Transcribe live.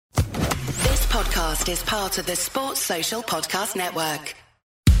podcast is part of the Sports Social Podcast Network.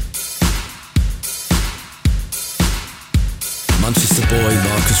 Manchester boy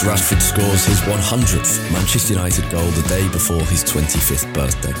Marcus Rashford scores his 100th Manchester United goal the day before his 25th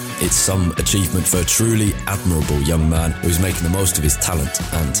birthday. It's some achievement for a truly admirable young man who's making the most of his talent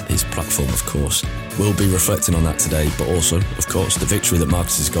and his platform, of course. We'll be reflecting on that today, but also, of course, the victory that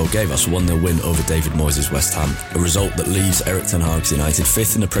Marcus's goal gave us, a 1-0 win over David Moyes' West Ham, a result that leaves Eric Ten Hag's United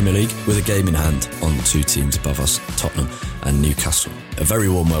fifth in the Premier League with a game in hand on two teams above us, Tottenham and Newcastle. A very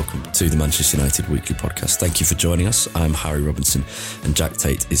warm welcome to the Manchester United Weekly Podcast. Thank you for joining us. I'm Harry Robinson and Jack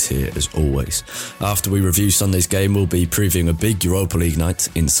Tate is here as always. After we review Sunday's game, we'll be previewing a big Europa League night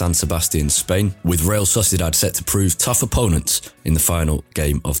in San Sebastian, Spain, with Real Sociedad set to prove tough opponents in the final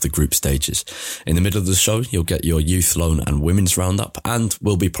game of the group stages. In the middle of the show, you'll get your youth loan and women's roundup, and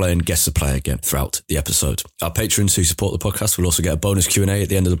we'll be playing Guess the Player again throughout the episode. Our patrons who support the podcast will also get a bonus Q&A at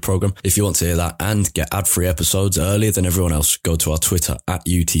the end of the programme. If you want to hear that and get ad-free episodes earlier than everyone else, go to our Twitter at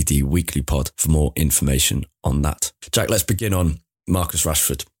UTD Weekly Pod for more information on that. Jack, let's begin on Marcus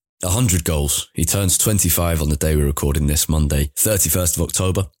Rashford. 100 goals. He turns 25 on the day we're recording this, Monday, 31st of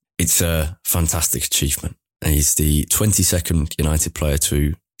October. It's a fantastic achievement. And he's the 22nd United player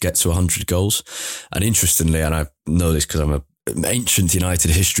to get to 100 goals. And interestingly, and I know this because I'm an ancient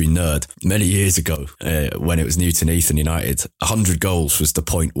United history nerd, many years ago, when it was Newton Heath and United, 100 goals was the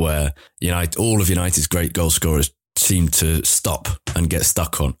point where all of United's great goal scorers seemed to stop and get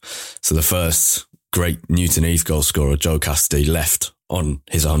stuck on. So the first great Newton Heath goal scorer, Joe Cassidy, left on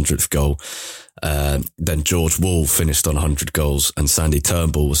his 100th goal. Then George Wall finished on 100 goals, and Sandy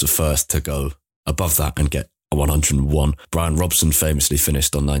Turnbull was the first to go above that and get 101. Brian Robson famously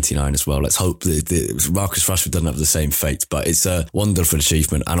finished on 99 as well. Let's hope that Marcus Rashford doesn't have the same fate, but it's a wonderful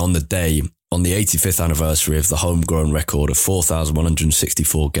achievement. And on the day, on the 85th anniversary of the homegrown record of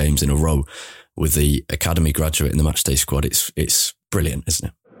 4,164 games in a row with the academy graduate in the matchday squad, it's brilliant, isn't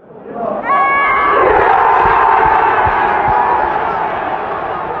it?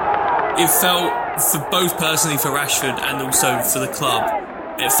 It felt, for both personally for Rashford and also for the club,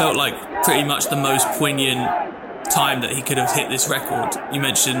 it felt like pretty much the most poignant time that he could have hit this record. You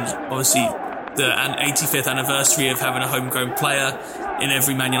mentioned, obviously, the 85th anniversary of having a homegrown player in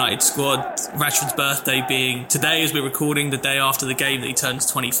every Man United squad. Rashford's birthday being today, as we're recording, the day after the game that he turns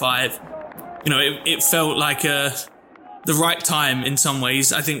 25. You know, it felt like the right time in some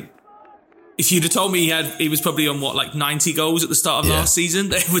ways. I think if you'd have told me he was probably on 90 goals at the start of last season,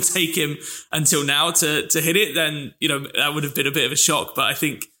 that it would take him until now to hit it, then, that would have been a bit of a shock. But I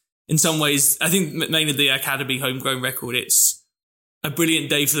think in some ways, mainly the academy homegrown record, it's a brilliant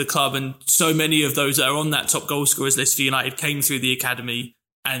day for the club. And so many of those that are on that top goal scorers list for United came through the academy.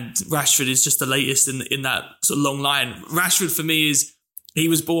 And Rashford is just the latest in that sort of long line. Rashford for me he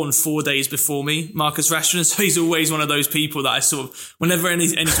was born 4 days before me, Marcus Rashford, and so he's always one of those people that I sort of, whenever any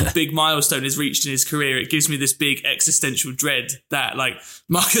sort of big milestone is reached in his career, it gives me this big existential dread that,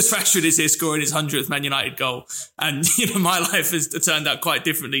 Marcus Rashford is here scoring his 100th Man United goal. And, my life has turned out quite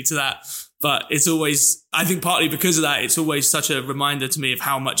differently to that. But it's always, I think partly because of that, it's always such a reminder to me of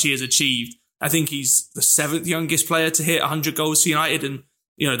how much he has achieved. I think he's the 7th youngest player to hit 100 goals for United, and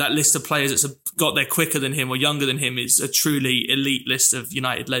that list of players that's got there quicker than him or younger than him is a truly elite list of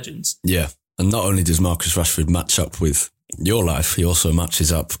United legends. Yeah. And not only does Marcus Rashford match up with your life, he also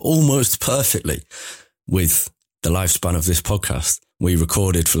matches up almost perfectly with the lifespan of this podcast. We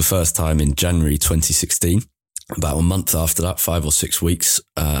recorded for the first time in January 2016. About a month after that, 5 or 6 weeks,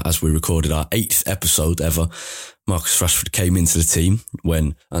 as we recorded our 8th episode ever, Marcus Rashford came into the team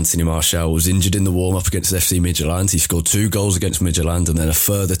when Anthony Martial was injured in the warm-up against FC Midtjylland. He scored 2 goals against Midtjylland and then a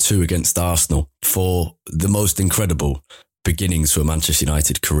further 2 against Arsenal for the most incredible beginnings to a Manchester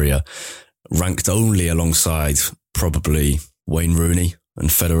United career, ranked only alongside probably Wayne Rooney and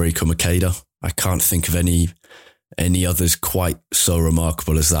Federico Macheda. I can't think of any others quite so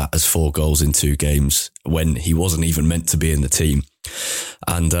remarkable as that, as 4 goals in 2 games when he wasn't even meant to be in the team.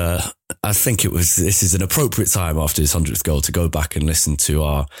 And I think this is an appropriate time after his 100th goal to go back and listen to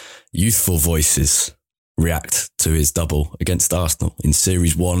our youthful voices react to his double against Arsenal in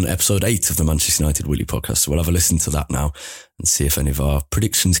Series 1, Episode 8 of the Manchester United Weekly Podcast. So we'll have a listen to that now and see if any of our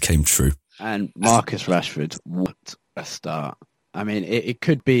predictions came true. And Marcus Rashford, what a start. I mean, it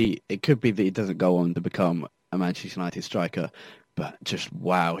could be that he doesn't go on to become a Manchester United striker, but just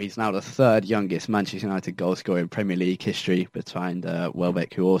wow, he's now the 3rd youngest Manchester United goal scorer in Premier League history, behind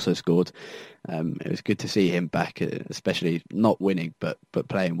Welbeck, who also scored. It was good to see him back, especially not winning, but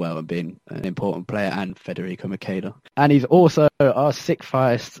playing well and being an important player, and Federico Macheda. And he's also our 6th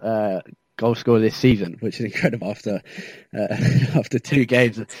highest goal scorer this season, which is incredible after after 2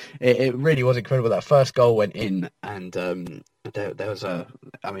 games. It really was incredible. That first goal went in, and there was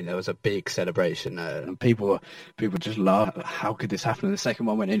a big celebration, and people just laughed. How could this happen? And the second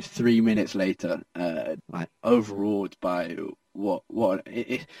one went in 3 minutes later, overawed by what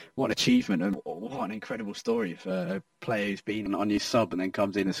an achievement, and what an incredible story for a player who's been on your sub and then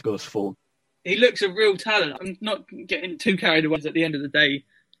comes in and scores 4. He looks a real talent. I'm not getting too carried away. At the end of the day,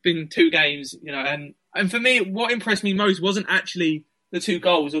 it's been 2 games, and for me, what impressed me most wasn't actually the 2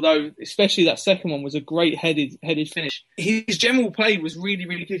 goals, although especially that second one was a great headed finish. His general play was really,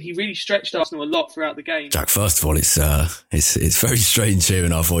 really good. He really stretched Arsenal a lot throughout the game. Jack, first of all, it's very strange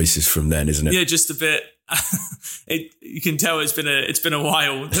hearing our voices from then, isn't it? Yeah, just a bit. You can tell it's been a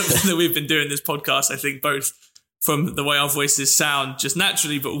while that we've been doing this podcast. I think both from the way our voices sound just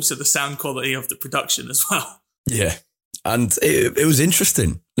naturally, but also the sound quality of the production as well. Yeah. And it was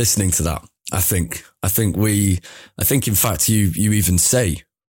interesting listening to that. I think in fact you even say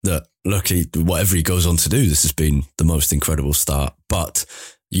that, look, whatever he goes on to do, this has been the most incredible start. But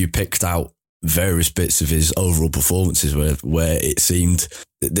you picked out various bits of his overall performances where it seemed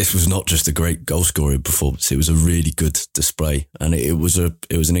that this was not just a great goal scoring performance, it was a really good display, and it was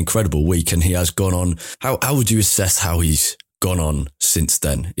an incredible week. And he has gone on. How would you assess how he's gone on since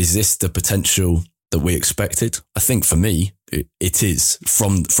then? Is this the potential that we expected? I think for me, it is.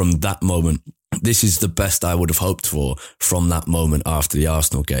 From that moment, this is the best I would have hoped for from that moment after the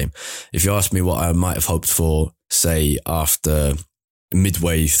Arsenal game. If you ask me what I might have hoped for, say, after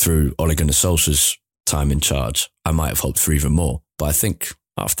midway through Ole Gunnar Solskjaer's time in charge, I might have hoped for even more. But I think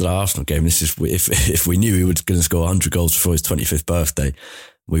after the Arsenal game, this is if we knew he was going to score 100 goals before his 25th birthday,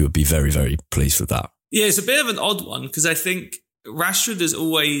 we would be very, very pleased with that. Yeah, it's a bit of an odd one, because I think Rashford has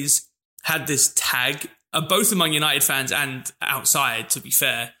always had this tag, both among United fans and outside, to be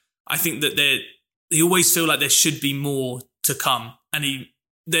fair. I think that they always feel like there should be more to come. And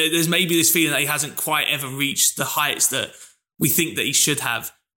there's maybe this feeling that he hasn't quite ever reached the heights that we think that he should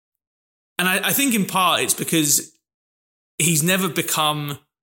have. And I think in part it's because he's never become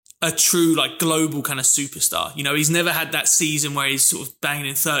a true global kind of superstar. He's never had that season where he's sort of banging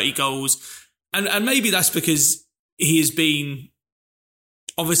in 30 goals. And maybe that's because he has been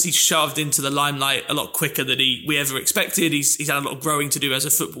obviously shoved into the limelight a lot quicker than we ever expected. He's had a lot of growing to do as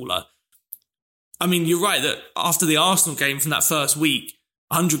a footballer. I mean, you're right that after the Arsenal game from that first week,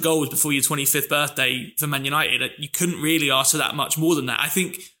 100 goals before your 25th birthday for Man United, you couldn't really ask for that much more than that. I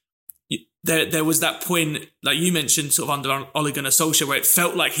think there was that point, like you mentioned, sort of under Ole Gunnar Solskjaer, where it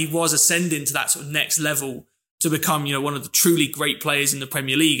felt like he was ascending to that sort of next level to become, one of the truly great players in the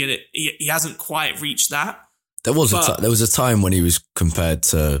Premier League, and he hasn't quite reached that. There was a time when he was compared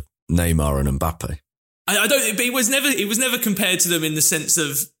to Neymar and Mbappe. I don't, but he was never compared to them in the sense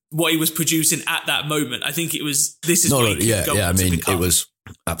of what he was producing at that moment. I think it was, this is what he could go on to become. It was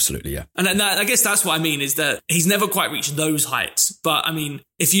absolutely, yeah. And I guess that's what I mean, is that he's never quite reached those heights. But I mean,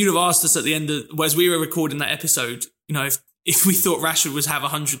 if you'd have asked us at the end of, as we were recording that episode, if we thought Rashford was have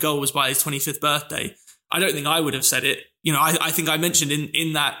 100 goals by his 25th birthday, I don't think I would have said it. I think I mentioned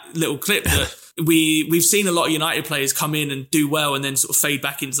in that little clip that we've seen a lot of United players come in and do well and then sort of fade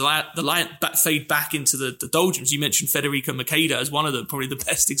back into the doldrums. You mentioned Federico Makeda as one of them, probably the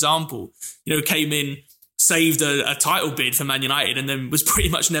best example. Came in, saved a title bid for Man United, and then was pretty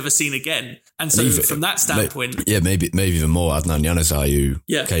much never seen again. And so from that standpoint, maybe even more. Adnan Januzaj,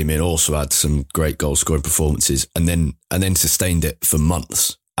 who came in, also had some great goal scoring performances, and then sustained it for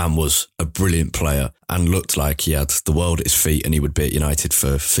months. And was a brilliant player and looked like he had the world at his feet and he would be at United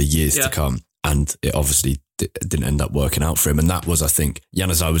for years to come. And it obviously didn't end up working out for him. And that was, I think,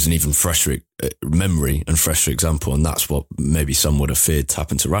 Januzaj was an even fresher memory and fresher example. And that's what maybe some would have feared to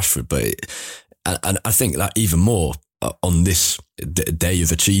happen to Rashford. And I think that even more on this day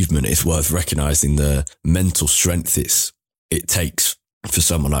of achievement, it's worth recognising the mental strength it takes for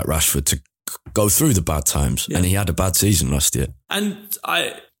someone like Rashford to go through the bad times. And he had a bad season last year. And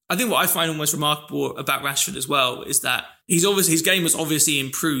I think what I find almost remarkable about Rashford as well is that his game has obviously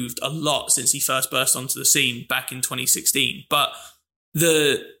improved a lot since he first burst onto the scene back in 2016. But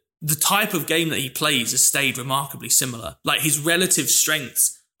the type of game that he plays has stayed remarkably similar. Like, his relative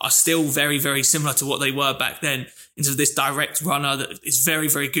strengths are still very, very similar to what they were back then, into this direct runner that is very,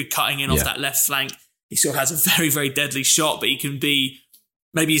 very good cutting in off that left flank. He still has a very, very deadly shot, but he can be,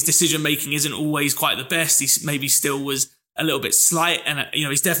 maybe his decision making isn't always quite the best. He maybe still was a little bit slight, and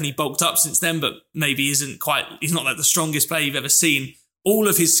he's definitely bulked up since then, but maybe he's not like the strongest player you've ever seen. All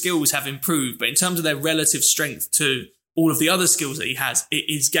of his skills have improved, but in terms of their relative strength to all of the other skills that he has,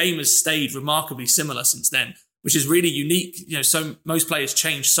 his game has stayed remarkably similar since then. which is really unique. So most players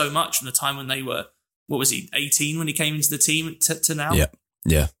changed so much from the time when they were, 18 when he came into the team to now?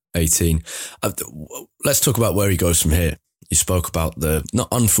 Yeah, 18. Let's talk about where he goes from here. You spoke about the not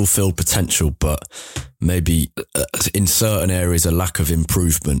unfulfilled potential, but maybe in certain areas a lack of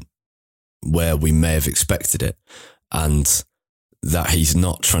improvement where we may have expected it, and that he's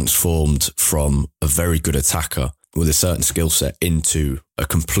not transformed from a very good attacker with a certain skill set into a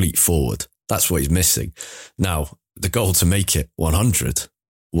complete forward. That's what he's missing. Now, the goal to make it 100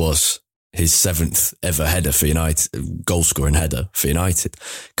 was his 7th ever header for United, goal scoring header for United,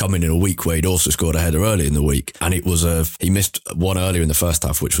 coming in a week where he'd also scored a header early in the week. And it was he missed one earlier in the first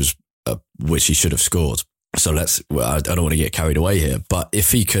half, which he should have scored. So I don't want to get carried away here, but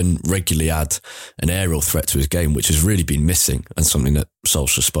if he can regularly add an aerial threat to his game, which has really been missing and something that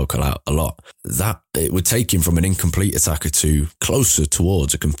Solskjaer spoke about a lot, that it would take him from an incomplete attacker to closer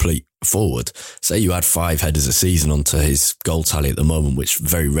towards a complete forward. Say you add 5 headers a season onto his goal tally at the moment, which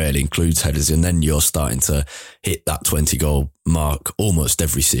very rarely includes headers, and then you're starting to hit that 20 goal mark almost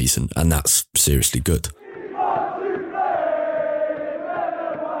every season, and that's seriously good.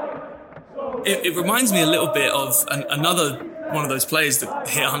 It reminds me a little bit of another one of those players that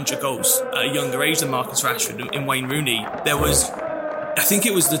hit 100 goals at a younger age than Marcus Rashford, in Wayne Rooney. There was, I think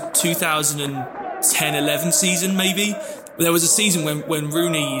it was the 2010-11 season maybe. There was a season when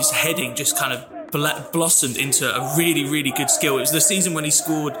Rooney's heading just kind of blossomed into a really, really good skill. It was the season when he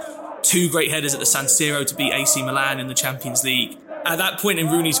scored 2 great headers at the San Siro to beat AC Milan in the Champions League. At that point in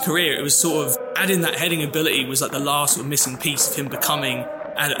Rooney's career, it was sort of adding that heading ability was like the last sort of missing piece of him becoming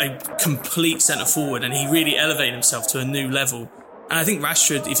a complete centre forward, and he really elevated himself to a new level. And I think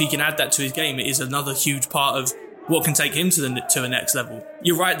Rashford, if he can add that to his game, it is another huge part of what can take him to the next level.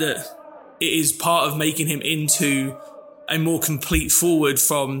 You're right that it is part of making him into a more complete forward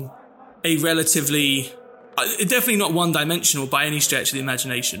from a relatively, definitely not one-dimensional by any stretch of the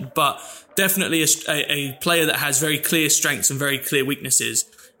imagination, but definitely a player that has very clear strengths and very clear weaknesses.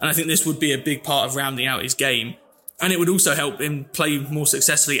 And I think this would be a big part of rounding out his game. And it would also help him play more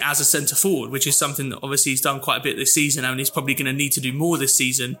successfully as a centre forward, which is something that obviously he's done quite a bit this season, and he's probably going to need to do more this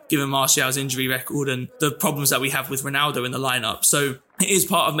season, given Martial's injury record and the problems that we have with Ronaldo in the lineup. So it is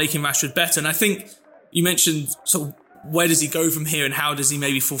part of making Rashford better. And I think you mentioned sort of where does he go from here and how does he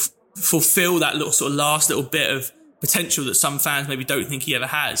maybe fulfill that little sort of last little bit of potential that some fans maybe don't think he ever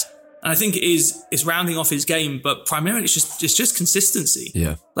has. And I think it's rounding off his game, but primarily it's just consistency.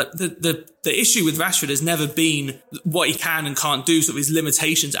 Yeah. Like the issue with Rashford has never been what he can and can't do, sort of his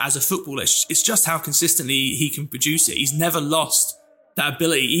limitations as a footballer. It's just how consistently he can produce it. He's never lost that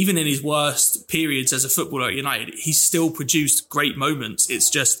ability. Even in his worst periods as a footballer at United, he's still produced great moments. It's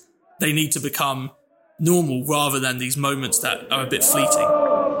just they need to become normal rather than these moments that are a bit fleeting.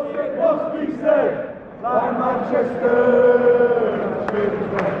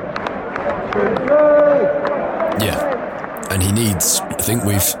 Yeah, and he needs, I think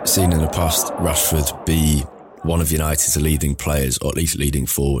we've seen in the past Rashford be one of United's leading players, or at least leading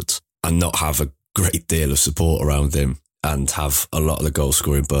forwards, and not have a great deal of support around him and have a lot of the goal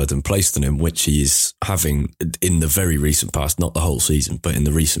scoring burden placed on him, which he is having in the very recent past, not the whole season, but in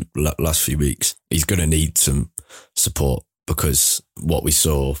the recent last few weeks. He's going to need some support, because what we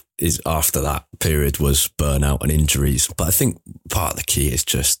saw is after that period was burnout and injuries. But I think part of the key is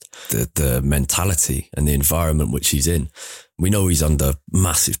just the mentality and the environment which he's in. We know he's under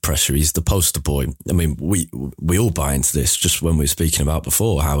massive pressure. He's the poster boy. I mean, we all buy into this just when we were speaking about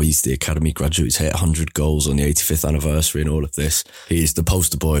before, how he's the academy graduate who's hit 100 goals on the 85th anniversary and all of this. He is the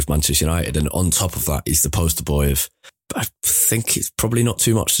poster boy of Manchester United. And on top of that, he's the poster boy of, I think it's probably not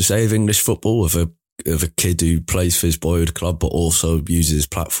too much to say, of English football, of a kid who plays for his boyhood club, but also uses his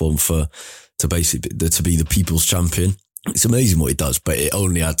platform to be the people's champion. It's amazing what he does, but it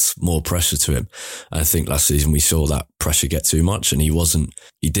only adds more pressure to him. And I think last season we saw that pressure get too much, and he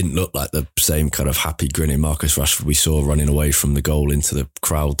didn't look like the same kind of happy grinning Marcus Rashford we saw running away from the goal into the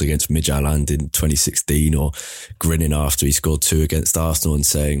crowd against Midtjylland in 2016, or grinning after he scored 2 against Arsenal and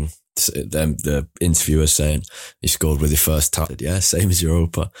saying, the interviewer saying he scored with his first touch. Yeah, same as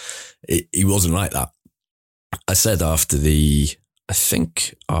Europa. He wasn't like that. I said in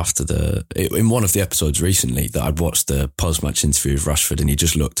one of the episodes recently that I'd watched the post-match interview of Rashford, and he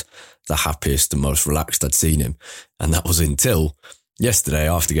just looked the happiest and most relaxed I'd seen him. And that was until yesterday,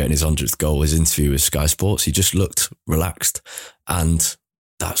 after getting his 100th goal, his interview with Sky Sports. He just looked relaxed, and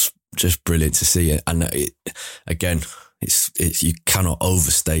that's just brilliant to see. And you cannot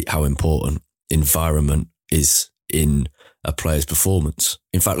overstate how important environment is in a player's performance.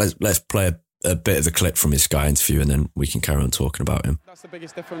 In fact, let's play a bit of the clip from his Sky interview and then we can carry on talking about him. That's the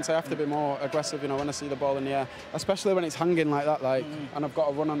biggest difference. I have to be more aggressive, when I see the ball in the air, especially when it's hanging like that, and I've got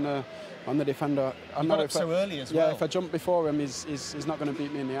to run on the defender. I know if so early as well. Yeah, if I jump before him, he's not going to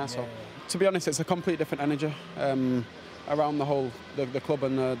beat me in the air. So, to be honest, it's a complete different energy around the whole the club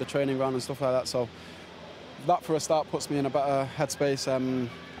and the training ground and stuff like that. So that for a start puts me in a better headspace, and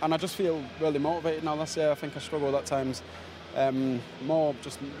I just feel really motivated now. Last year I think I struggled at times, more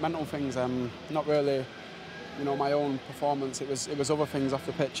just mental things, not really my own performance. It was other things off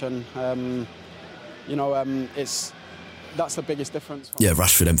the pitch, and that's the biggest difference. Yeah,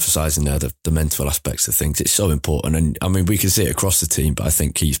 Rashford emphasising there the mental aspects of things. It's so important, and I mean we can see it across the team, but I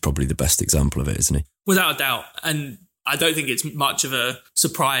think he's probably the best example of it, isn't he? Without a doubt. And I don't think it's much of a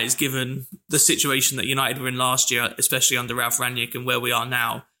surprise given the situation that United were in last year, especially under Ralf Rangnick, and where we are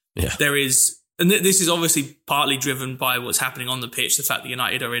now. Yeah. There is, and this is obviously partly driven by what's happening on the pitch, the fact that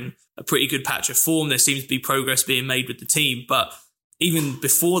United are in a pretty good patch of form. There seems to be progress being made with the team. But even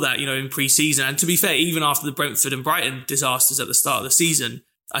before that, in pre-season, and to be fair, even after the Brentford and Brighton disasters at the start of the season,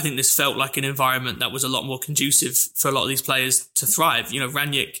 I think this felt like an environment that was a lot more conducive for a lot of these players to thrive.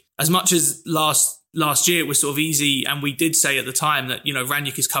 Rangnick, as much as last year it was sort of easy, and we did say at the time that,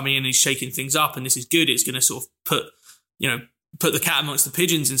 Rangnick is coming in and he's shaking things up and this is good. It's going to sort of put the cat amongst the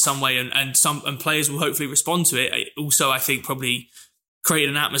pigeons in some way, and players will hopefully respond to it. Also, I think probably created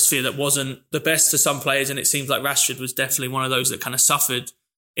an atmosphere that wasn't the best for some players, and it seems like Rashford was definitely one of those that kind of suffered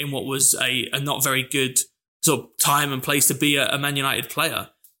in what was a not very good sort of time and place to be a Man United player.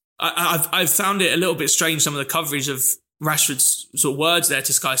 I've found it a little bit strange, some of the coverage of Rashford's sort of words there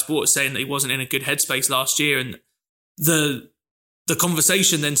to Sky Sports, saying that he wasn't in a good headspace last year, and the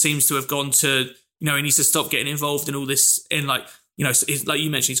conversation then seems to have gone to, he needs to stop getting involved in all this, in like you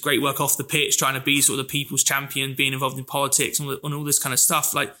mentioned, his great work off the pitch, trying to be sort of the people's champion, being involved in politics and all this kind of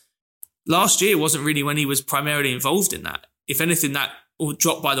stuff. Like last year wasn't really when he was primarily involved in that. If anything, that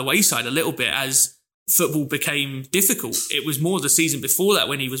dropped by the wayside a little bit as football became difficult. It was more the season before that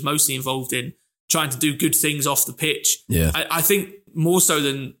when he was mostly involved in trying to do good things off the pitch. Yeah. I think more so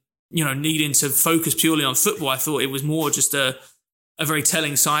than, needing to focus purely on football, I thought it was more just a very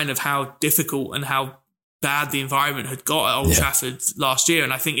telling sign of how difficult and how bad the environment had got at Old Trafford last year.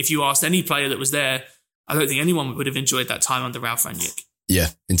 And I think if you asked any player that was there, I don't think anyone would have enjoyed that time under Ralf Rangnick. Yeah,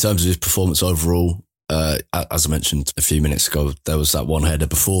 in terms of his performance overall, as I mentioned a few minutes ago, there was that one header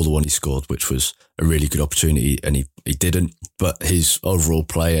before the one he scored, which was a really good opportunity, and he didn't. But his overall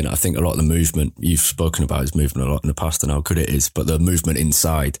play, and I think a lot of the movement, you've spoken about his movement a lot in the past and how good it is, but the movement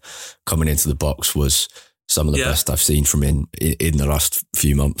inside coming into the box was some of the best I've seen from him in the last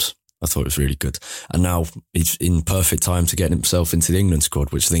few months. I thought it was really good. And now he's in perfect time to get himself into the England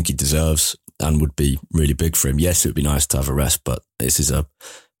squad, which I think he deserves and would be really big for him. Yes, it would be nice to have a rest, but this is a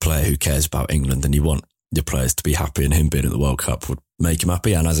player who cares about England, and you want your players to be happy, and him being at the World Cup would make him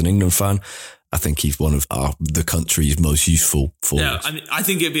happy. And as an England fan, I think he's one of the country's most useful forwards. Yeah, I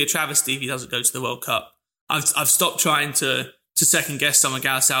think it'd be a travesty if he doesn't go to the World Cup. I've stopped trying to second guess some of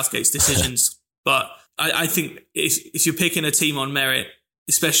Gareth Southgate's decisions, but I think if you're picking a team on merit,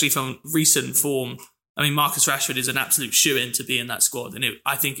 especially from recent form, I mean, Marcus Rashford is an absolute shoo-in to be in that squad, and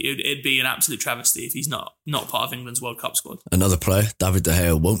I think it'd be an absolute travesty if he's not part of England's World Cup squad. Another player, David De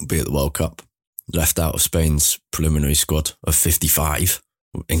Gea, won't be at the World Cup, left out of Spain's preliminary squad of 55,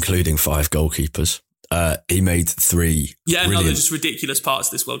 including 5 goalkeepers. He made 3 another just ridiculous parts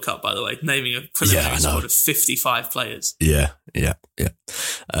of this World Cup, by the way, naming a preliminary squad of 55 players. Yeah.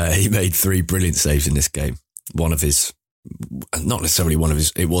 He made 3 brilliant saves in this game. One of his, not necessarily one of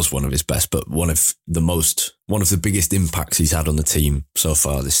his, it was one of his best, but one of the biggest impacts he's had on the team so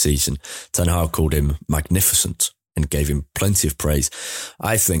far this season. Ten Hag called him magnificent and gave him plenty of praise.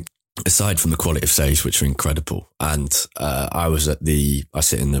 I think, aside from the quality of saves, which are incredible, and I sit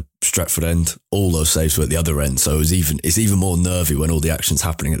in the Stretford end, all those saves were at the other end, so it's even more nervy when all the action's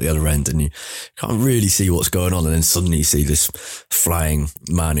happening at the other end and you can't really see what's going on, and then suddenly you see this flying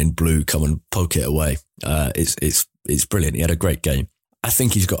man in blue come and poke it away. It's brilliant. He had a great game. I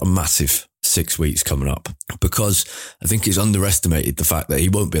think he's got a massive 6 weeks coming up, because I think he's underestimated the fact that he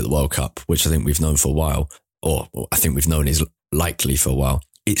won't be at the World Cup, which I think we've known for a while, or I think we've known is likely for a while.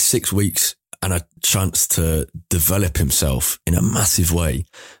 It's 6 weeks and a chance to develop himself in a massive way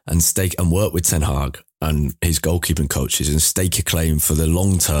and work with Ten Hag and his goalkeeping coaches and stake a claim for the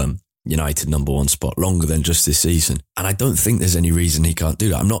long-term United number 1 spot, longer than just this season. And I don't think there's any reason he can't do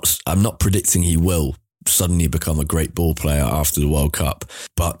that. I'm not predicting he will suddenly become a great ball player after the World Cup,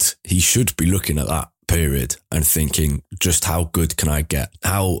 but he should be looking at that period and thinking, just how good can I get?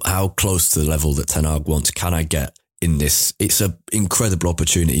 How close to the level that Ten Hag wants can I get in this. It's an incredible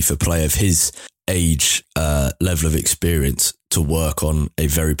opportunity for a player of his age, level of experience to work on a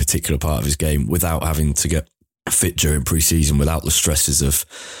very particular part of his game without having to get fit during pre-season, without the stresses of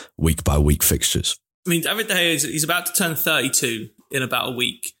week by week fixtures. I mean, David De Gea, he's about to turn 32 in about a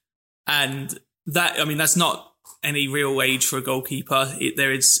week. And that's not any real age for a goalkeeper.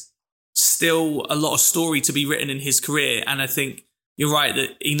 There is still a lot of story to be written in his career. And I think you're right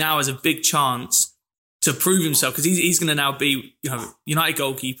that he now has a big chance to prove himself, because he's going to now be, United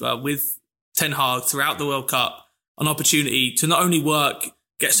goalkeeper with Ten Hag throughout the World Cup, an opportunity to not only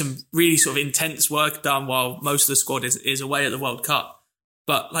get some really sort of intense work done while most of the squad is away at the World Cup,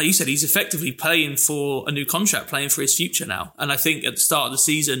 but like you said, he's effectively playing for a new contract, playing for his future now. And I think at the start of the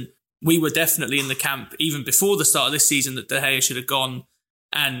season, we were definitely in the camp, even before the start of this season, that De Gea should have gone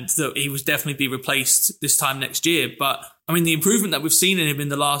and that he would definitely be replaced this time next year. But I mean, the improvement that we've seen in him in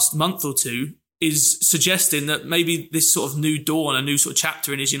the last month or two is suggesting that maybe this sort of new dawn, a new sort of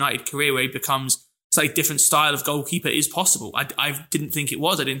chapter in his United career where he becomes a different style of goalkeeper is possible. I didn't think it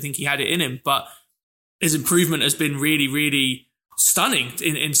was. I didn't think he had it in him, but his improvement has been really, really stunning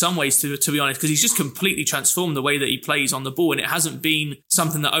in some ways, to be honest, because he's just completely transformed the way that he plays on the ball. And it hasn't been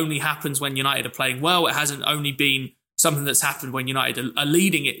something that only happens when United are playing well. It hasn't only been something that's happened when United are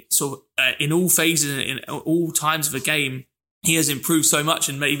leading it sort of in all phases, in all times of a game. He has improved so much,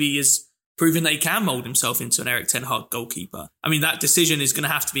 and maybe is proving that he can mould himself into an Erik Ten Hag goalkeeper. I mean, that decision is going to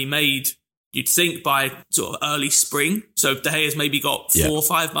have to be made, you'd think, by sort of early spring. So De Gea's maybe got 4 or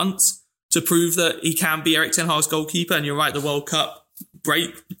 5 months to prove that he can be Erik Ten Hag's goalkeeper. And you're right, the World Cup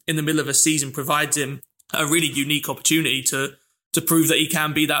break in the middle of a season provides him a really unique opportunity to prove that he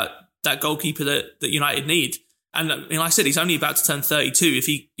can be that goalkeeper that United need. And like I said, he's only about to turn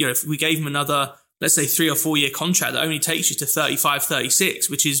 32. If we gave him another, let's say 3 or 4 year contract, that only takes you to 35, 36,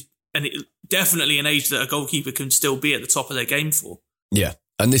 which is definitely an age that a goalkeeper can still be at the top of their game for. Yeah.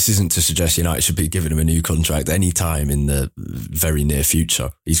 And this isn't to suggest United should be giving him a new contract any time in the very near future.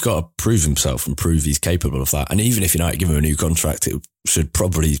 He's got to prove himself and prove he's capable of that. And even if United give him a new contract, it should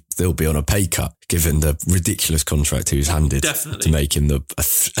probably still be on a pay cut, given the ridiculous contract he was handed. Definitely. To make him I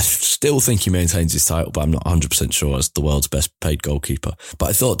still think he maintains his title, but I'm not 100% sure as the world's best paid goalkeeper. But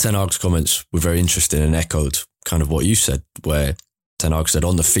I thought Ten Hag's comments were very interesting and echoed kind of what you said, where Ten Hag said,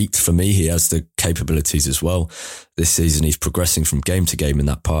 on the feet, for me, he has the capabilities as well. This season, he's progressing from game to game in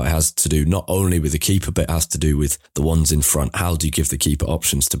that part. It has to do not only with the keeper, but it has to do with the ones in front. How do you give the keeper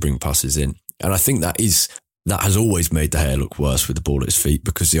options to bring passes in? And I think that has always made De Gea look worse with the ball at his feet,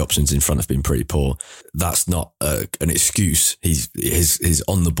 because the options in front have been pretty poor. That's not an excuse. His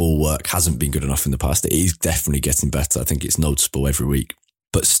on-the-ball work hasn't been good enough in the past. He's definitely getting better. I think it's noticeable every week.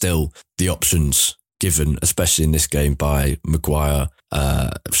 But still, the options given, especially in this game, by Maguire,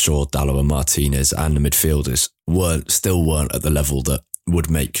 Shaw, Dalot and Martinez and the midfielders weren't at the level that would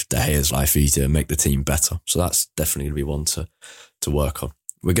make De Gea's life easier and make the team better. So that's definitely going to be one to work on.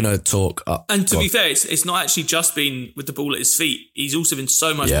 We're going to talk... and to be fair, it's not actually just been with the ball at his feet. He's also been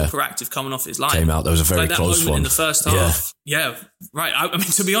so much more proactive coming off his line. Came out, there was a very close one. In the first half. Yeah, right. I mean,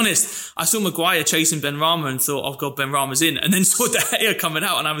 to be honest, I saw Maguire chasing Benrahma and thought, oh God, Benrahma's in. And then saw De Gea coming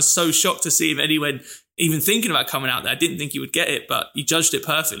out, and I was so shocked to see him anywhere even thinking about coming out there. I didn't think he would get it, but he judged it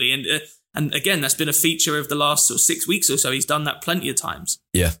perfectly. And again, that's been a feature of the last sort of 6 weeks or so. He's done that plenty of times.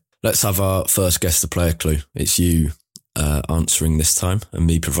 Yeah. Let's have our first guess the player clue. It's you answering this time and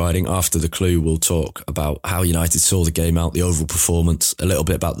me providing. After the clue, we'll talk about how United saw the game out, the overall performance, a little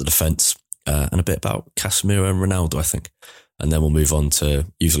bit about the defence, and a bit about Casemiro and Ronaldo, I think. And then we'll move on to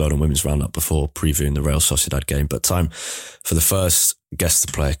Youth Alone and Women's Roundup before previewing the Real Sociedad game. But time for the first guess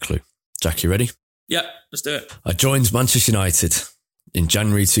the player clue. Jack, you ready? Yeah, let's do it. I joined Manchester United in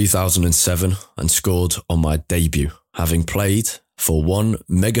January 2007 and scored on my debut, having played for one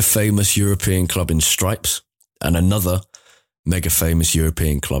mega famous European club in stripes and another mega famous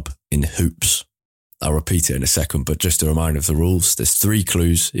European club in hoops. I'll repeat it in a second, but just a reminder of the rules. There's 3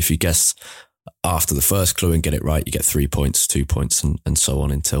 clues. If you guess after the first clue and get it right, you get 3 points, 2 points, and so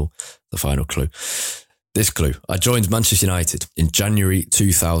on until the final clue. This clue: I joined Manchester United in January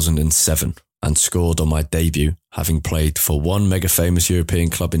 2007 and scored on my debut, having played for one mega famous European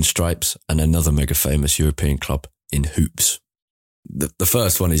club in stripes and another mega famous European club in hoops. The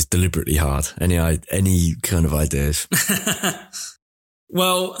first one is deliberately hard. Any kind of ideas?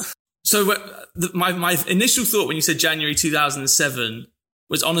 Well, so my initial thought when you said January 2007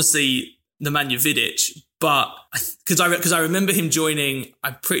 was honestly Nemanja Vidic, but because I remember him joining,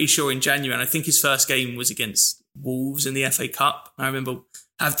 I'm pretty sure in January, and I think his first game was against Wolves in the FA Cup. I remember,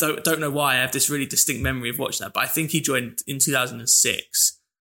 don't know why, I have this really distinct memory of watching that, but I think he joined in 2006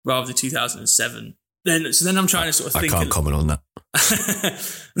 rather than 2007. then I'm trying to sort of think. I can't comment on that.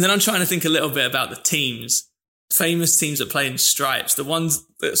 And then I'm trying to think a little bit about the teams, famous teams that play in stripes. The ones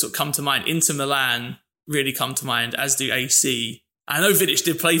that sort of come to mind, Inter Milan really come to mind, as do AC. I know Vidic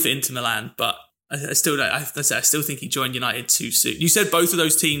did play for Inter Milan, but I still don't. I still think he joined United too soon. You said both of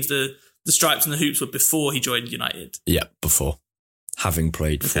those teams, the stripes and the hoops, were before he joined United. Yeah, before having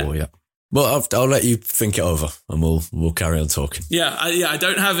played for. Yeah. Well, I'll let you think it over, and we'll carry on talking. Yeah, I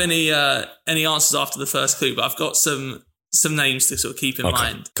don't have any answers after the first clue, but I've got some names to sort of keep in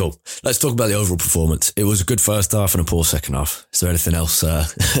mind. Cool. Let's talk about the overall performance. It was a good first half and a poor second half. Is there anything else to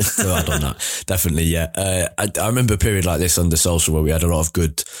add on that? Definitely, yeah. I remember a period like this under Solskjaer where we had a lot of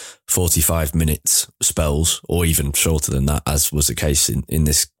good 45 minutes spells, or even shorter than that, as was the case in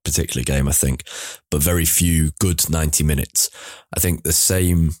this particular game, I think. But very few good 90 minutes. I think the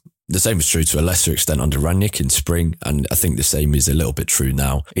same is true to a lesser extent under Rangnick in spring, and I think the same is a little bit true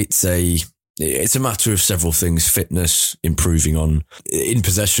now. It's a matter of several things: fitness, improving on in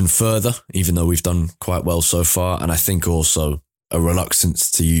possession further, even though we've done quite well so far, and I think also a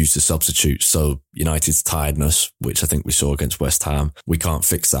reluctance to use the substitutes. So United's tiredness, which I think we saw against West Ham, we can't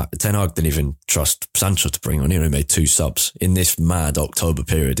fix that. Ten Hag didn't even trust Sancho to bring on. He only made 2 subs in this mad October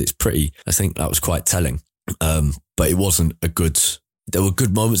period. I think that was quite telling. But it wasn't there were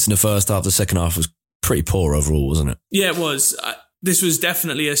good moments in the first half. The second half was pretty poor overall, wasn't it? Yeah, it was. This was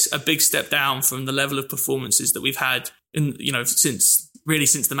definitely a big step down from the level of performances that we've had since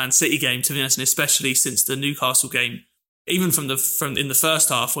the Man City game, to be honest, and especially since the Newcastle game. Even from in the first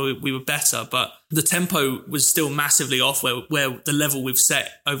half where we were better, but the tempo was still massively off where the level we've set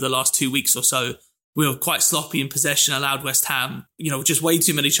over the last 2 weeks or so. We were quite sloppy in possession, allowed West Ham, just way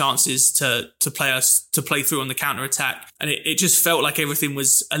too many chances to play through on the counter attack. And it just felt like everything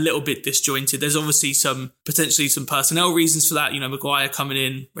was a little bit disjointed. There's obviously potentially some personnel reasons for that. Maguire coming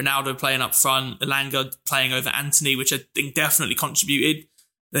in, Ronaldo playing up front, Elanga playing over Anthony, which I think definitely contributed.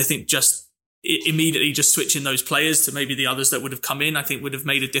 I think just immediately just switching those players to maybe the others that would have come in, I think would have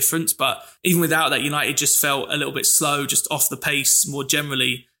made a difference. But even without that, United just felt a little bit slow, just off the pace more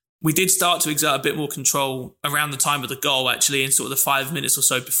generally. We did start to exert a bit more control around the time of the goal, actually, in sort of the 5 minutes or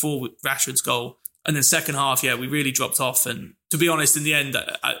so before Rashford's goal. And then second half, we really dropped off. And to be honest, in the end,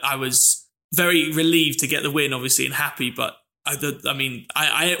 I was very relieved to get the win, obviously, and happy. But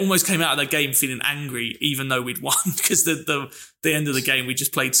I almost came out of the game feeling angry, even though we'd won, because the end of the game, we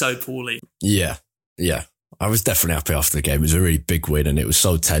just played so poorly. Yeah. I was definitely happy after the game. It was a really big win, and it was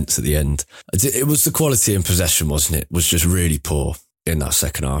so tense at the end. It was the quality in possession, wasn't it? Was just really poor in that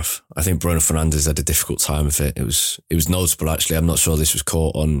second half. I think Bruno Fernandes had a difficult time of it. It was noticeable, actually. I'm not sure this was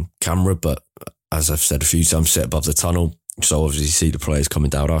caught on camera, but as I've said a few times, sit above the tunnel. So obviously you see the players coming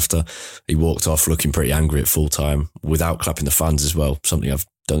down after. He walked off looking pretty angry at full time without clapping the fans as well. Something I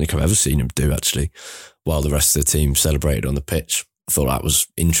don't think I've ever seen him do, actually, while the rest of the team celebrated on the pitch. I thought that was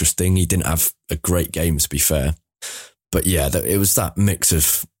interesting. He didn't have a great game, to be fair. But yeah, it was that mix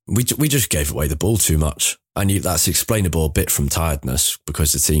of, we just gave away the ball too much. And that's explainable a bit from tiredness,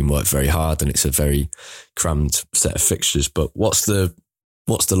 because the team worked very hard and it's a very crammed set of fixtures. But what's the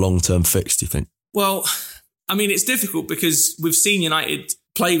long-term fix, do you think? Well, it's difficult because we've seen United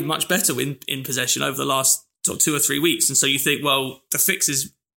play much better in possession over the last sort of 2 or 3 weeks. And so you think, well, the fix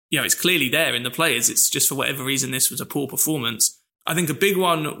is, it's clearly there in the players. It's just for whatever reason, this was a poor performance. I think a big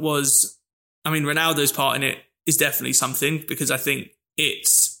one was, Ronaldo's part in it is definitely something, because I think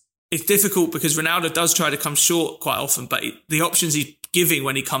it's difficult because Ronaldo does try to come short quite often, but the options he's giving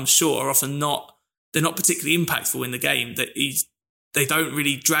when he comes short are often they're not particularly impactful in the game. They don't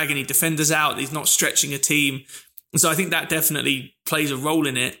really drag any defenders out. He's not stretching a team. And so I think that definitely plays a role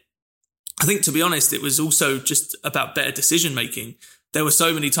in it. I think, to be honest, it was also just about better decision making. There were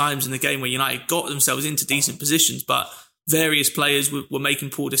so many times in the game where United got themselves into decent positions, but various players were making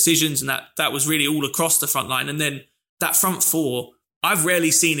poor decisions, and that was really all across the front line. And then that front four, I've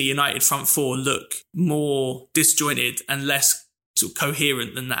rarely seen a United front four look more disjointed and less sort of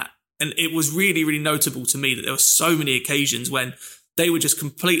coherent than that. And it was really, really notable to me that there were so many occasions when they were just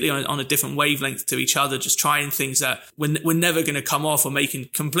completely on a different wavelength to each other, just trying things that were never going to come off, or making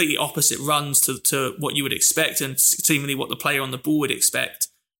completely opposite runs to what you would expect and seemingly what the player on the ball would expect.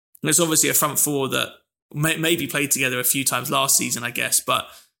 And it's obviously a front four that maybe played together a few times last season, I guess, but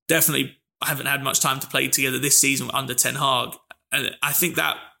definitely haven't had much time to play together this season under Ten Hag. And I think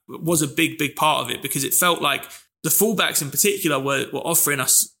that was a big, big part of it, because it felt like the fullbacks in particular were offering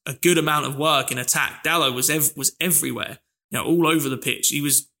us a good amount of work in attack. Dalot was everywhere, all over the pitch. He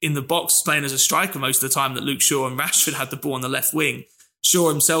was in the box playing as a striker most of the time that Luke Shaw and Rashford had the ball on the left wing. Shaw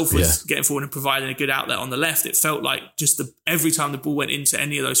himself was getting forward and providing a good outlet on the left. It felt like just every time the ball went into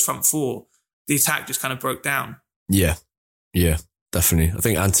any of those front four, the attack just kind of broke down. Yeah, definitely. I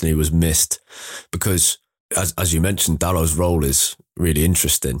think Anthony was missed because, as you mentioned, Dallow's role is really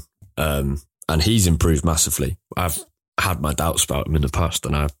interesting, and he's improved massively. I've had my doubts about him in the past,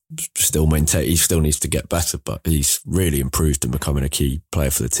 and I still maintain he still needs to get better, but he's really improved and becoming a key player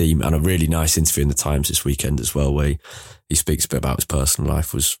for the team. And a really nice interview in the Times this weekend as well, where he speaks a bit about his personal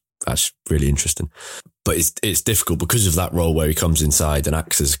life, was actually really interesting. But it's difficult because of that role where he comes inside and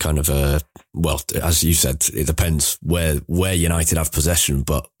acts as kind of as you said, it depends where United have possession,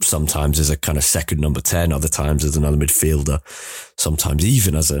 but sometimes as a kind of second number 10, other times as another midfielder, sometimes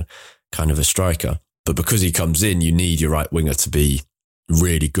even as a kind of a striker. But because he comes in, you need your right winger to be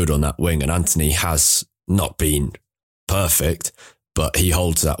really good on that wing. And Anthony has not been perfect, but he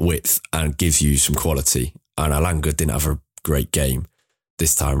holds that width and gives you some quality. And Elanga didn't have a great game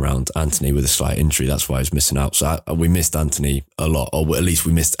this time round. Anthony with a slight injury, that's why he's missing out. So we missed Anthony a lot, or at least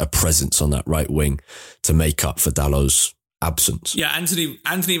we missed a presence on that right wing to make up for Dallow's absence. Yeah,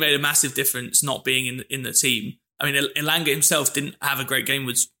 Anthony made a massive difference not being in the team. I mean, Elanga himself didn't have a great game,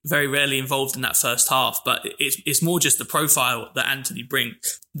 was very rarely involved in that first half, but it's more just the profile that Anthony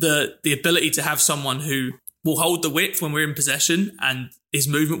brings. The ability to have someone who will hold the width when we're in possession, and his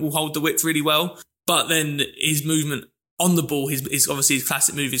movement will hold the width really well, but then his movement on the ball, his obviously his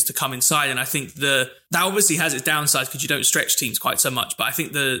classic move is to come inside, and I think that obviously has its downsides because you don't stretch teams quite so much, but I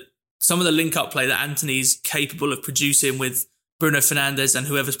think some of the link-up play that Anthony's capable of producing with Bruno Fernandes and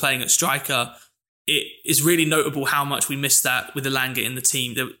whoever's playing at striker, it is really notable how much we missed that with Elanga in the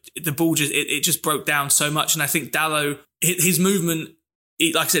team. The ball just broke down so much. And I think Dallow, his movement,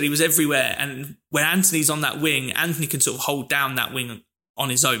 like I said, he was everywhere. And when Anthony's on that wing, Anthony can sort of hold down that wing on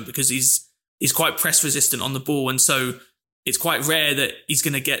his own because he's quite press resistant on the ball. And so it's quite rare that he's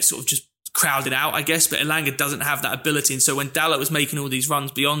going to get sort of just crowded out, I guess. But Elanga doesn't have that ability. And so when Dallow was making all these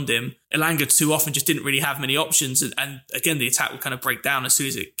runs beyond him, Elanga too often just didn't really have many options. And again, the attack would kind of break down as soon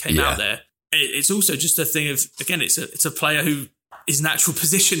as it came out there. It's also just a thing of, again, it's a player who his natural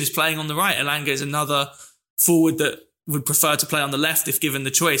position is playing on the right. Elanga is another forward that would prefer to play on the left if given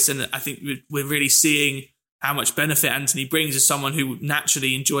the choice. And I think we're really seeing how much benefit Anthony brings as someone who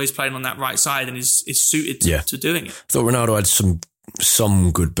naturally enjoys playing on that right side and is suited to doing it. I thought Ronaldo had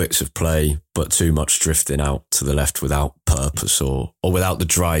some good bits of play, but too much drifting out to the left without purpose or without the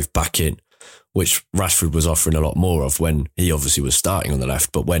drive back in, which Rashford was offering a lot more of when he obviously was starting on the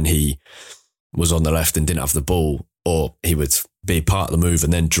left, but when he was on the left and didn't have the ball, or he would be part of the move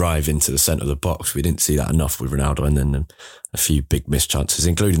and then drive into the centre of the box. We didn't see that enough with Ronaldo, and then a few big missed chances,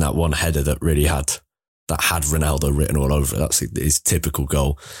 including that one header that really had Ronaldo written all over it. That's his typical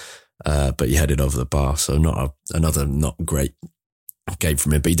goal, but he headed over the bar, so another not great game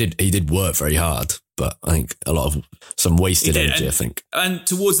from him. But he did work very hard, but I think some wasted energy, I think. And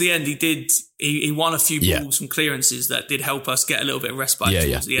towards the end, he won a few balls from clearances that did help us get a little bit of respite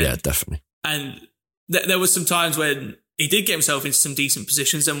towards the end. Yeah, definitely. And there was some times when he did get himself into some decent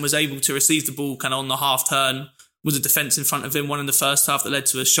positions and was able to receive the ball kind of on the half turn with a defence in front of him, one in the first half that led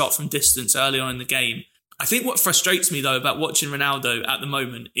to a shot from distance early on in the game. I think what frustrates me, though, about watching Ronaldo at the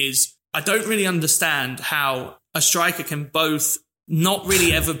moment is I don't really understand how a striker can both not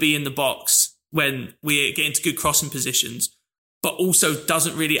really ever be in the box when we get into good crossing positions, but also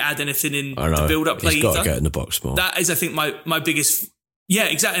doesn't really add anything in the build-up play either. He's got to get in the box more. That is, I think, my biggest... Yeah,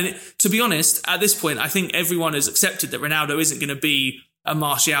 exactly. And to be honest, at this point, I think everyone has accepted that Ronaldo isn't going to be a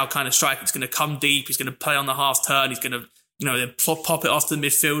Martial kind of striker. He's going to come deep. He's going to play on the half turn. He's going to, pop it off to the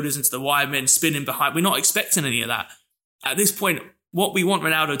midfielders into the wide men, spin in behind. We're not expecting any of that. At this point, what we want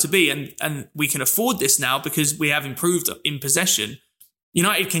Ronaldo to be, and we can afford this now because we have improved in possession,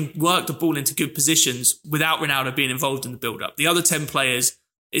 United can work the ball into good positions without Ronaldo being involved in the build-up. The other 10 players,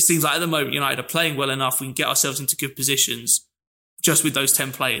 it seems like at the moment United are playing well enough. We can get ourselves into good positions just with those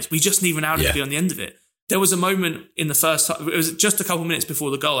 10 players. We just need Ronaldo to be on the end of it. There was a moment in the first half, it was just a couple of minutes before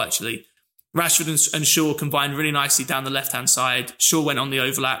the goal actually. Rashford and Shaw combined really nicely down the left-hand side. Shaw went on the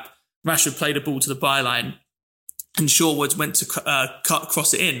overlap. Rashford played a ball to the byline and Shaw went to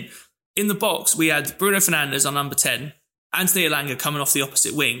cross it in. In the box, we had Bruno Fernandes, our number 10, Anthony Elanga coming off the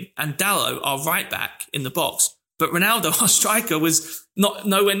opposite wing, and Dallow, our right back, in the box. But Ronaldo, our striker, was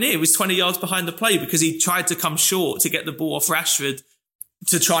nowhere near. He was 20 yards behind the play because he tried to come short to get the ball off Rashford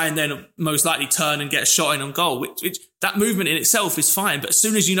to try and then most likely turn and get a shot in on goal. Which that movement in itself is fine. But as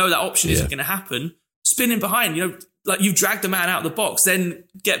soon as you know that option isn't going to happen, spin in behind, like you drag the man out of the box, then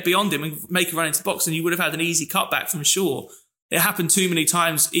get beyond him and make a run into the box, and you would have had an easy cutback from Shaw. It happened too many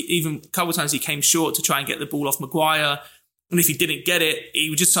times. Even a couple of times he came short to try and get the ball off Maguire. And if he didn't get it, he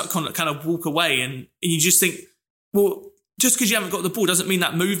would just kind of walk away. And you just think, well, just because you haven't got the ball doesn't mean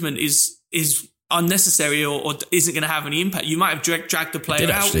that movement is is unnecessary or isn't going to have any impact. You might have dragged the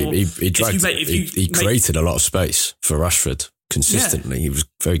player out. Actually, he created a lot of space for Rashford consistently. Yeah. He was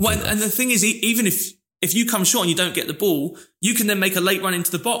very good. Well, and the thing is, even if you come short and you don't get the ball, you can then make a late run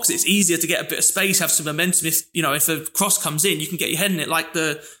into the box. It's easier to get a bit of space, have some momentum. If a cross comes in, you can get your head in it, like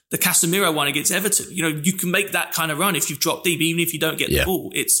the Casemiro one against Everton. You can make that kind of run if you've dropped deep, even if you don't get the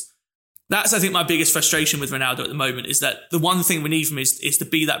ball. That's, I think, my biggest frustration with Ronaldo at the moment, is that the one thing we need from him is to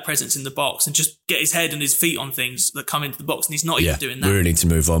be that presence in the box and just get his head and his feet on things that come into the box, and he's not even doing that. We really need to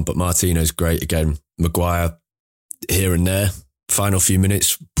move on, but Martino's great again. Maguire here and there. Final few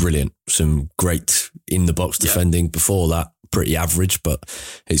minutes, brilliant. Some great in the box defending. Before that, pretty average, but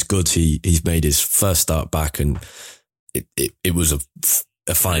it's good. He's made his first start back, and it was a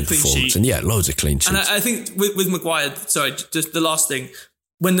fine performance. And loads of clean sheets. And I think with Maguire, sorry, just the last thing.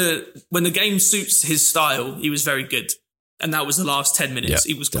 When the game suits his style, he was very good. And that was the last 10 minutes.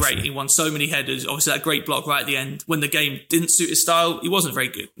 He was great. Definitely. He won so many headers. Obviously, that great block right at the end. When the game didn't suit his style, he wasn't very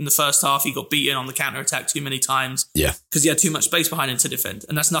good. In the first half, he got beaten on the counter-attack too many times. Yeah. Because he had too much space behind him to defend.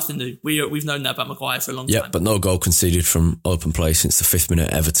 And that's nothing new. We've known that about Maguire for a long time. Yeah, but no goal conceded from open play since the 5th minute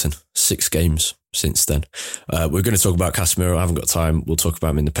at Everton. 6 games since then. We're going to talk about Casemiro. I haven't got time. We'll talk about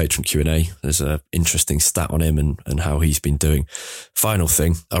him in the Patreon Q&A. There's an interesting stat on him and how he's been doing. Final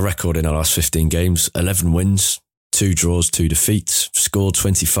thing, a record in our last 15 games, 11 wins, 2 draws, 2 defeats, scored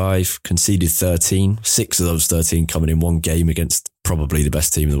 25, conceded 13, 6 of those 13 coming in one game against probably the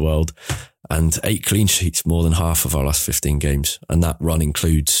best team in the world, and 8 clean sheets, more than half of our last 15 games. And that run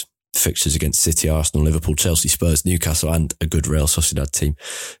includes fixtures against City, Arsenal, Liverpool, Chelsea, Spurs, Newcastle, and a good Real Sociedad team,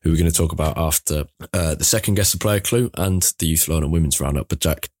 who we're going to talk about after the second Guess the Player clue and the Youth Loan and Women's Roundup. But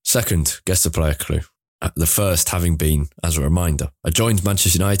Jack, second Guess the Player clue. The first having been, as a reminder, I joined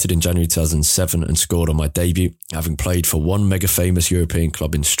Manchester United in January 2007 and scored on my debut, having played for one mega famous European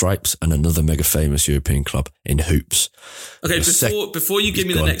club in stripes and another mega famous European club in hoops. Okay, before you give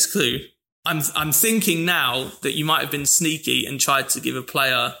me the next clue, I'm thinking now that you might have been sneaky and tried to give a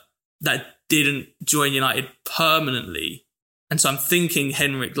player that didn't join United permanently. And so I'm thinking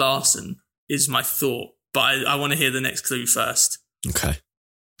Henrik Larsson is my thought, but I want to hear the next clue first. Okay.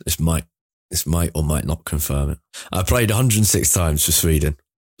 This might or might not confirm it. I played 106 times for Sweden,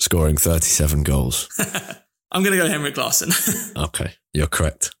 scoring 37 goals. I'm going to go Henrik Larsson. Okay, you're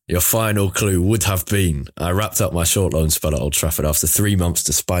correct. Your final clue would have been, I wrapped up my short loan spell at Old Trafford after 3 months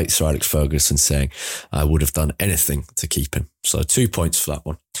despite Sir Alex Ferguson saying I would have done anything to keep him. So 2 points for that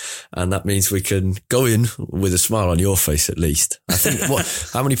one. And that means we can go in with a smile on your face at least. I think,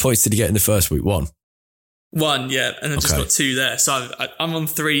 how many points did you get in the first week? 1? 1, yeah, and I just got 2 there. So I'm on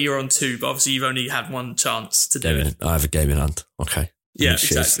 3, you're on 2, but obviously you've only had 1 chance to do it. I have a game in hand. Okay. Yeah,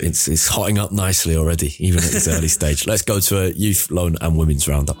 exactly. It's hotting up nicely already, even at this early stage. Let's go to a Youth, Loan and Women's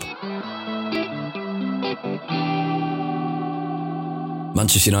Roundup.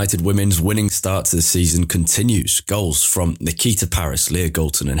 Manchester United women's winning start to the season continues. Goals from Nikita Paris, Leah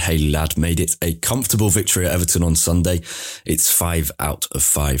Galton and Hayley Ladd made it a comfortable victory at Everton on Sunday. It's 5 out of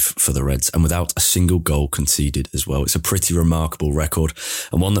 5 for the Reds and without a single goal conceded as well. It's a pretty remarkable record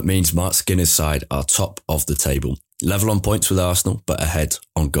and one that means Mark Skinner's side are top of the table. Level on points with Arsenal, but ahead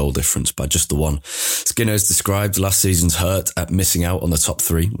on goal difference by just the 1. Skinner has described last season's hurt at missing out on the top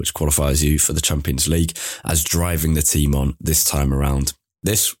 3, which qualifies you for the Champions League, as driving the team on this time around.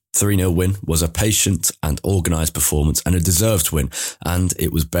 This 3-0 win was a patient and organised performance and a deserved win, and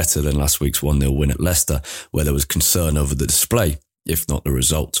it was better than last week's 1-0 win at Leicester, where there was concern over the display, if not the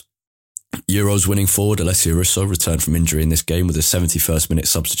result. Euros winning forward Alessia Russo returned from injury in this game with a 71st minute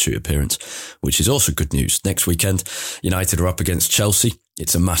substitute appearance, which is also good news. Next weekend, United are up against Chelsea.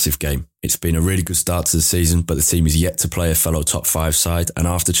 It's a massive game. It's been a really good start to the season, but the team is yet to play a fellow top 5 side. And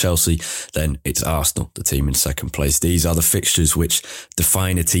after Chelsea, then it's Arsenal, the team in second place. These are the fixtures which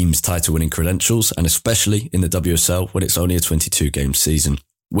define a team's title winning credentials, and especially in the WSL when it's only a 22-game season.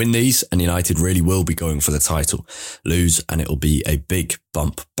 Win these and United really will be going for the title. Lose and it'll be a big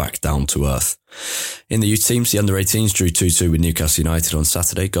bump back down to earth. In the youth teams, the under-18s drew 2-2 with Newcastle United on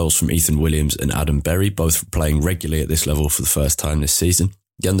Saturday. Goals from Ethan Williams and Adam Berry, both playing regularly at this level for the first time this season.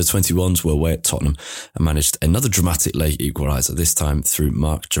 The under-21s were away at Tottenham and managed another dramatic late equaliser, this time through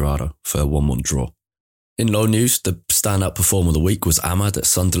Mark Gerardo for a 1-1 draw. In loan news, the standout performer of the week was Ahmad at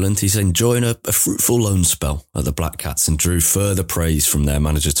Sunderland. He's enjoying a fruitful loan spell at the Black Cats and drew further praise from their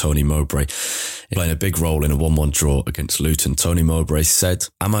manager Tony Mowbray, playing a big role in a 1-1 draw against Luton. Tony Mowbray said,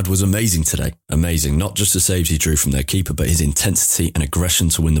 Ahmad was amazing today. Amazing. Not just the saves he drew from their keeper, but his intensity and aggression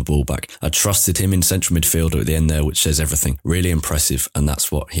to win the ball back. I trusted him in central midfield at the end there, which says everything. Really impressive, and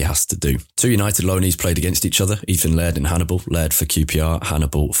that's what he has to do. Two United loanees played against each other. Ethan Laird and Hannibal. Laird for QPR,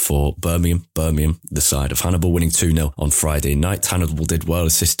 Hannibal for Birmingham. Birmingham, the side of Hannibal, winning 2-0 on Friday night. Hannibal did well,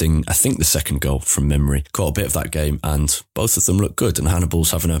 assisting, I think, the second goal from memory. Caught a bit of that game, and both of them look good, and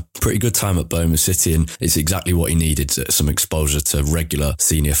Hannibal's having a pretty good time at Birmingham City, and it's exactly what he needed, some exposure to regular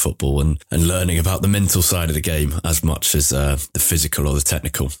senior football and learning about the mental side of the game as much as the physical or the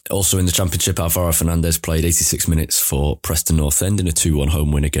technical. Also in the Championship, Alvaro Fernandez played 86 minutes for Preston North End in a 2-1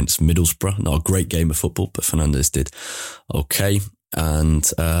 home win against Middlesbrough. Not a great game of football, but Fernandez did okay. And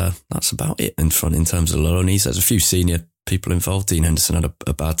that's about it in terms of loanees. There's a few senior people involved. Dean Henderson had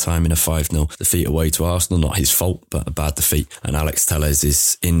a bad time in a 5-0 defeat away to Arsenal. Not his fault, but a bad defeat. And Alex Telles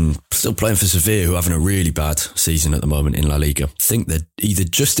is still playing for Sevilla, who are having a really bad season at the moment in La Liga. I think they're either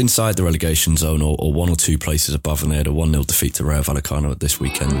just inside the relegation zone or one or two places above, and they had a 1-0 defeat to Rayo Vallecano this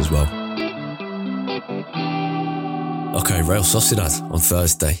weekend as well. Okay, Real Sociedad on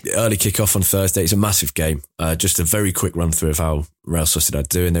Thursday. The early kick-off on Thursday. It's a massive game. Just a very quick run-through of how Real Sociedad are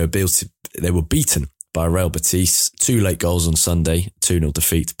doing. They were beaten by Real Betis. 2 late goals on Sunday, 2-0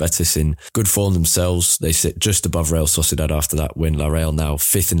 defeat. Betis in good form themselves. They sit just above Real Sociedad after that win. La Real now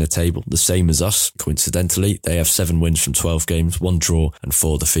 5th in the table, the same as us. Coincidentally, they have 7 wins from 12 games, 1 draw and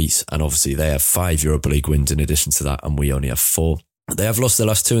 4 defeats. And obviously they have 5 Europa League wins in addition to that, and we only have 4. They have lost their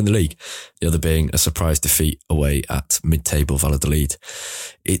last 2 in the league, the other being a surprise defeat away at mid-table Valladolid.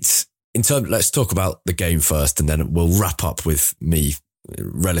 Let's talk about the game first, and then we'll wrap up with me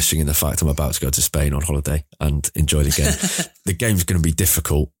relishing in the fact I'm about to go to Spain on holiday and enjoy the game. The game's going to be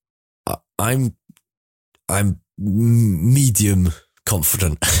difficult. I'm medium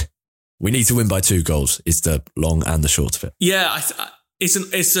confident. We need to win by 2 goals is the long and the short of it. Yeah,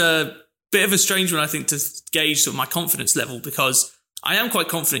 it's a bit of a strange one, I think, to gauge sort of my confidence level, because I am quite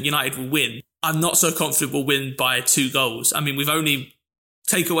confident United will win. I'm not so confident we'll win by 2 goals. I mean, we've only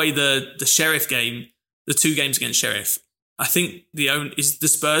take away the Sheriff game, the 2 games against Sheriff. I think is the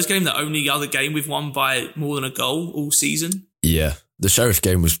Spurs game the only other game we've won by more than a goal all season. Yeah, the Sheriff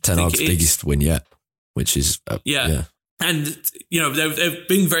game was Ten Hag's biggest win yet, which is yeah. And there have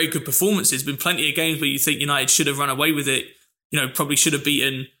been very good performances. Been plenty of games where you think United should have run away with it. Probably should have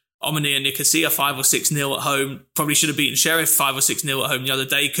beaten Omani and Nicosia 5 or 6-0 at home. Probably should have beaten Sheriff 5 or 6-0 at home the other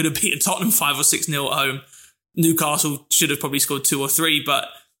day. Could have beaten Tottenham 5 or 6-0 at home. Newcastle should have probably scored 2 or 3, but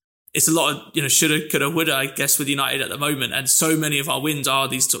it's a lot of, shoulda, coulda, woulda, I guess, with United at the moment. And so many of our wins are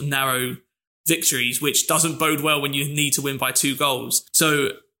these sort of narrow victories, which doesn't bode well when you need to win by 2 goals.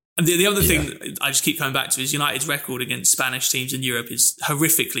 So, and the other thing I just keep coming back to is United's record against Spanish teams in Europe is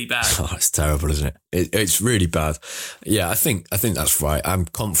horrifically bad. Oh, it's terrible, isn't it? It's really bad. Yeah, I think that's right. I'm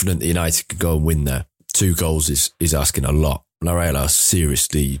confident that United can go and win there. 2 goals is asking a lot. La Real are a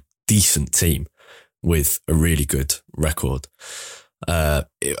seriously decent team with a really good record. I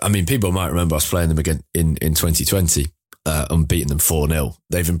mean, people might remember us playing them again in 2020 and beating them 4-0.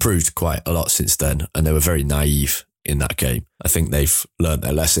 They've improved quite a lot since then, and they were very naive in that game. I think they've learnt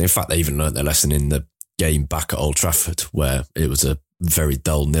their lesson. In fact, they even learnt their lesson in the game back at Old Trafford, where it was a very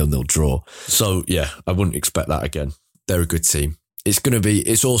dull 0-0 draw. So yeah, I wouldn't expect that again. They're a good team.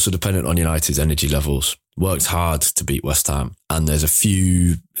 It's also dependent on United's energy levels. Worked hard to beat West Ham, and there's a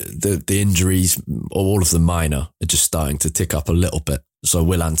few, the injuries, all of them minor, are just starting to tick up a little bit. So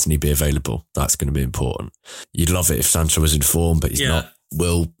will Anthony be available? That's going to be important. You'd love it if Sancho was in form, but he's not.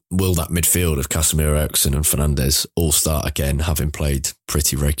 Will that midfield of Casemiro, Eriksen and Fernandes all start again, having played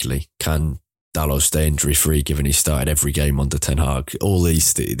pretty regularly? Can Dalot stay injury-free, given he started every game under Ten Hag? All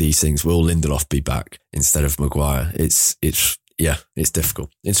these things. Will Lindelof be back instead of Maguire? It's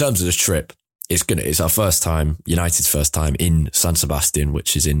difficult. In terms of this trip, it's our first time, United's first time in San Sebastian,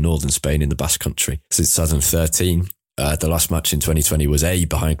 which is in northern Spain in the Basque Country, since 2013. The last match in 2020 was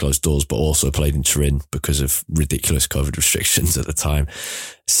behind closed doors, but also played in Turin because of ridiculous COVID restrictions at the time.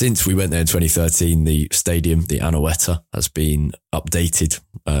 Since we went there in 2013, the stadium, the Anoeta, has been updated,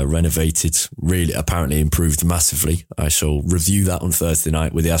 renovated, really apparently improved massively. I shall review that on Thursday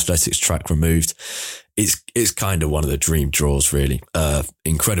night with the athletics track removed. It's kind of one of the dream draws, really.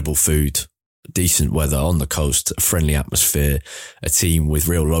 Incredible food, decent weather on the coast, a friendly atmosphere, a team with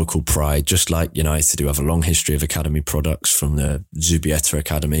real local pride, just like United, who have a long history of academy products from the Zubieta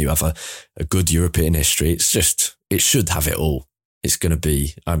Academy, who have a good European history. It should have it all. It's going to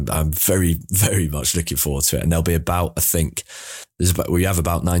be, I'm very, very much looking forward to it. And there'll be about, I think, we have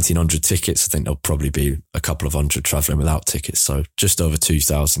about 1,900 tickets. I think there'll probably be a couple of hundred travelling without tickets. So just over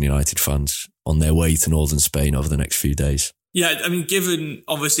 2,000 United fans on their way to northern Spain over the next few days. Yeah, I mean, given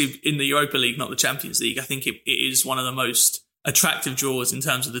obviously in the Europa League, not the Champions League, I think it is one of the most attractive draws in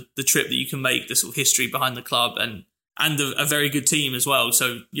terms of the trip that you can make, the sort of history behind the club and a very good team as well.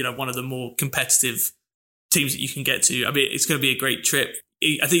 So, one of the more competitive teams that you can get to. I mean, it's going to be a great trip.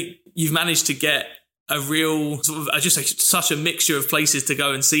 I think you've managed to get a real sort of such a mixture of places to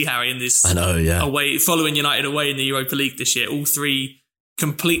go and see, Harry, in this away, following United away in the Europa League this year. All three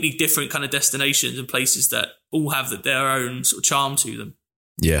completely different kind of destinations and places that all have their own sort of charm to them.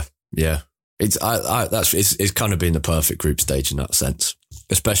 Yeah. It's kind of been the perfect group stage in that sense,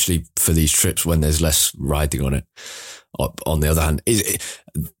 especially for these trips when there's less riding on it. On the other hand,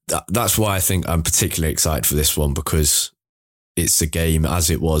 that's why I think I'm particularly excited for this one, because it's a game as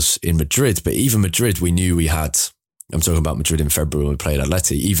it was in Madrid. But even Madrid, we knew we had, I'm talking about Madrid in February when we played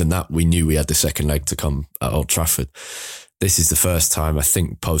Atleti, even that we knew we had the second leg to come at Old Trafford. This is the first time, I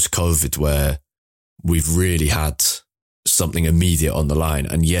think, post-COVID where we've really had something immediate on the line.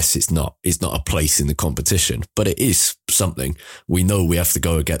 And yes, it's not a place in the competition, but it is something. We know we have to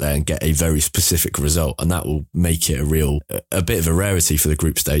go and get there and get a very specific result, and that will make it a bit of a rarity for the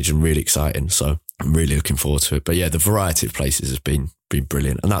group stage and really exciting. So I'm really looking forward to it. But yeah, the variety of places has been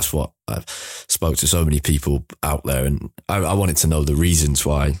brilliant. And that's what I've spoke to so many people out there. And I wanted to know the reasons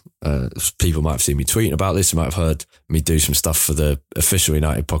why. People might have seen me tweeting about this. They might have heard me do some stuff for the official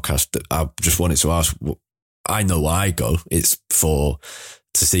United podcast. I just wanted to ask, I know why I go. It's to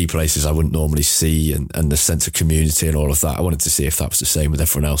see places I wouldn't normally see and the sense of community and all of that. I wanted to see if that was the same with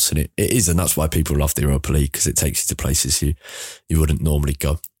everyone else. And it is. And that's why people love the Europa League, because it takes you to places you wouldn't normally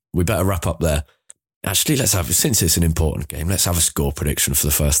go. We better wrap up there. Actually, since it's an important game, let's have a score prediction for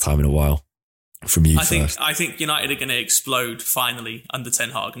the first time in a while from you first. I think United are going to explode finally under Ten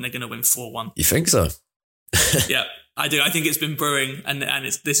Hag, and they're going to win 4-1. You think so? Yeah, I do. I think it's been brewing, and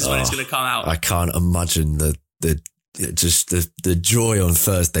this is when it's going to come out. I can't imagine the joy on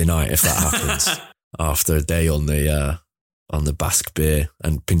Thursday night if that happens after a day on the Basque beer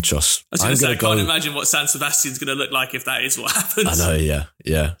and pinchos. I can't imagine what San Sebastian's going to look like if that is what happens. I know,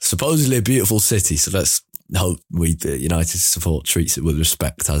 yeah. Supposedly a beautiful city, so let's hope the United support treats it with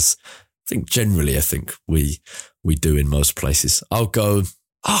respect, as I think we do in most places. I'll go,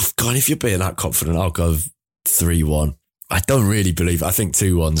 if you're being that confident, I'll go 3-1. I don't really believe it. I think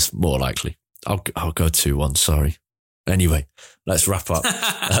 2-1's more likely. I'll go 2-1, sorry. Anyway, let's wrap up.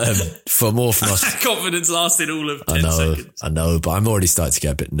 For more from us. Confidence lasted all of 10 seconds. I know, but I'm already starting to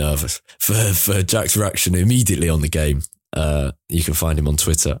get a bit nervous. For Jack's reaction immediately on the game, you can find him on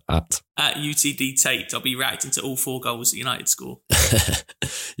Twitter at UTD Tate. I'll be reacting to all 4 goals that United score.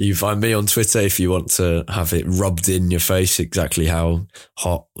 You can find me on Twitter if you want to have it rubbed in your face exactly how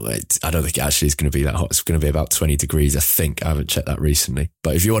hot. I don't think it actually is going to be that hot. It's going to be about 20 degrees, I think. I haven't checked that recently.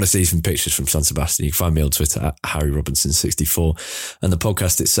 But if you want to see some pictures from San Sebastian, you can find me on Twitter at HarryRobinson64 and the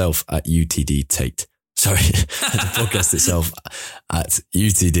podcast itself at UTD Tate. Sorry, the podcast itself at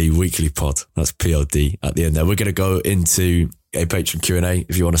UTD Weekly Pod. That's POD at the end there. We're going to go into a patron Q&A.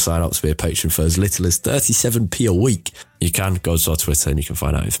 If you want to sign up to be a patron for as little as 37p a week, you can go to our Twitter and you can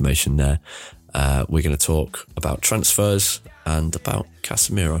find out information there. We're going to talk about transfers and about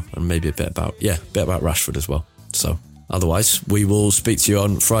Casemiro and maybe a bit about Rashford as well. So otherwise, we will speak to you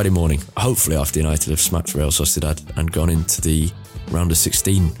on Friday morning, hopefully after United have smacked Real Sociedad and gone into the round of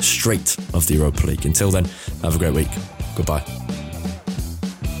 16 straight of the Europa League. Until then, have a great week. Goodbye.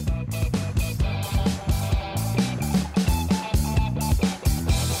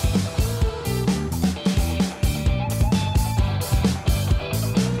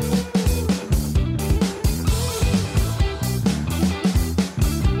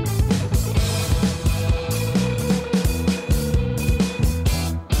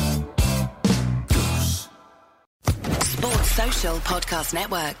 Social Podcast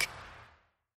Network.